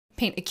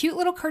Paint a cute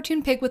little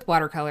cartoon pig with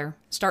watercolor.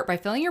 Start by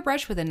filling your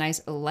brush with a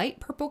nice light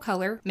purple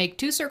color. Make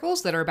 2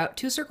 circles that are about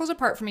 2 circles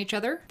apart from each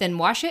other. Then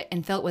wash it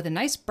and fill it with a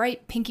nice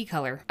bright pinky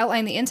color.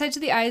 Outline the insides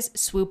of the eyes,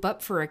 swoop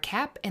up for a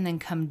cap, and then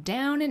come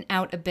down and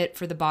out a bit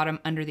for the bottom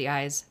under the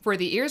eyes. For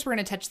the ears, we're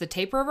going to touch the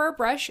taper of our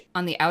brush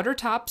on the outer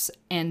tops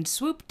and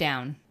swoop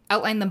down.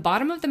 Outline the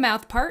bottom of the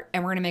mouth part,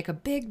 and we're going to make a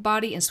big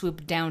body and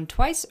swoop down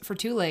twice for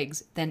 2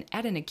 legs. Then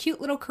add in a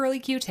cute little curly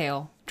Q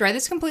tail. Dry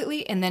this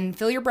completely and then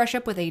fill your brush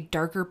up with a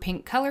darker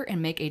pink color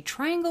and make a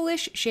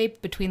triangle-ish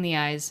shape between the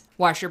eyes.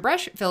 Wash your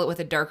brush, fill it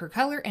with a darker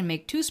color, and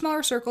make 2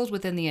 smaller circles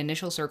within the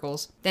initial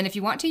circles. Then if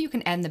you want to, you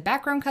can add in the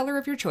background color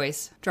of your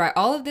choice. Dry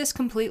all of this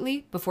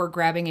completely before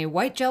grabbing a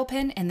white gel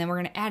pen, and then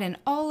we're going to add in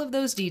all of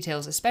those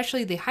details,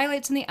 especially the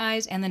highlights in the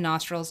eyes and the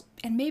nostrils,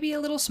 and maybe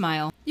a little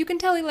smile. You can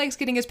tell he likes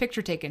getting his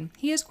picture taken.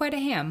 He is quite a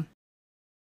ham.